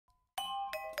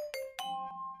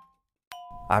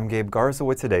I'm Gabe Garza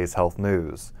with today's health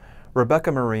news.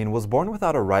 Rebekah Marine was born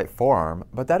without a right forearm,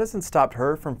 but that hasn't stopped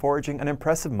her from forging an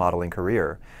impressive modeling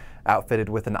career. Outfitted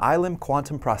with an iLim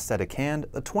Quantum prosthetic hand,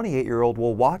 the 28-year-old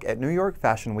will walk at New York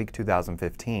Fashion Week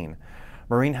 2015.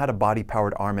 Marine had a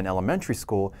body-powered arm in elementary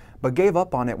school, but gave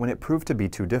up on it when it proved to be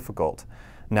too difficult.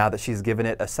 Now that she's given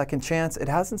it a second chance, it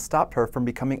hasn't stopped her from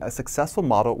becoming a successful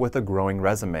model with a growing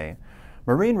resume.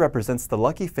 Marine represents the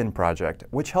Lucky Fin Project,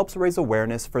 which helps raise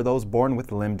awareness for those born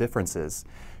with limb differences.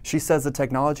 She says the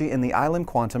technology in the iLim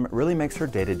Quantum really makes her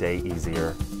day-to-day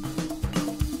easier.